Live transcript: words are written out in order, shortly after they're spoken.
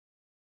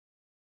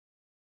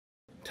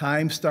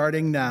Time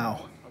starting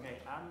now. Okay,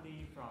 I'm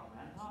Lee from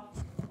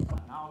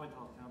Vantop. Now we're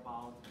talking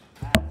about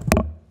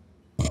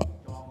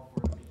drone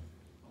for the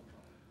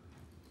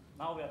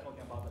Now we are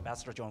talking about the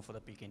best drone for the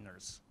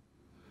beginners,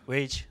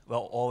 which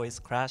will always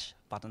crash,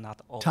 but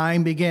not always.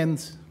 Time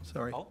begins.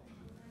 Sorry. Oh?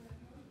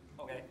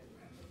 Okay.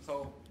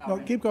 So No,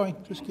 keep going.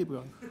 Just keep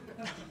going.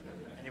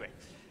 Anyway,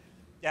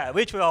 yeah,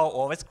 which will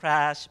always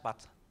crash,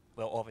 but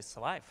will always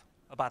survive.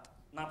 But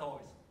not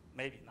always.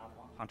 Maybe not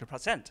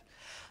 100%.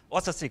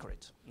 What's the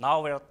secret?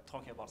 Now we're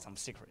talking about some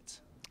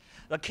secrets.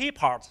 The key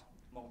part,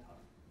 motor,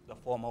 the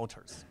 4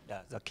 motors,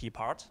 yeah, the key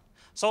part.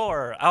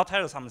 So I'll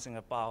tell you something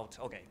about,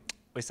 okay,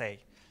 we say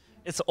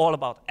it's all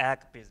about egg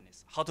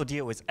business, how to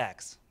deal with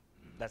eggs.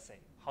 Let's say,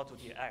 how to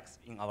deal with eggs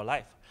in our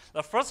life.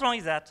 The first one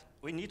is that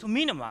we need to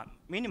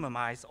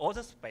minimize all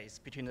the space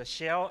between the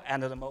shell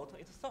and the motor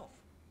itself,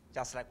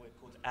 just like we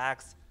put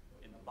eggs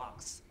in a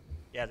box.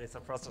 Yeah, that's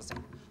the first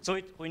thing. So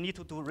we need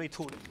to do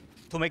retooling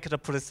to make the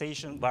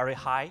precision very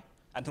high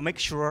and to make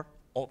sure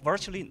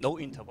virtually no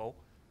interval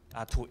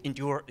to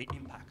endure the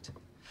impact.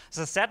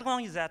 So the second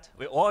one is that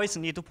we always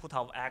need to put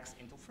our eggs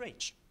into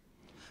fridge.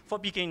 For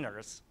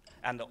beginners,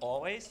 and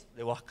always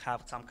they will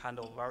have some kind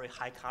of very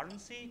high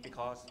currency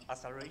because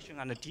acceleration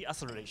and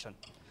deceleration.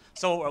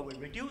 So we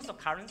reduce the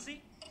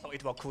currency, so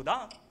it will cool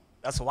down.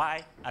 That's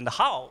why and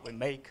how we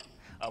make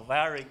a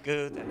very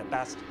good and the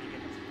best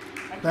beginner.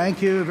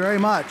 Thank you very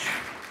much.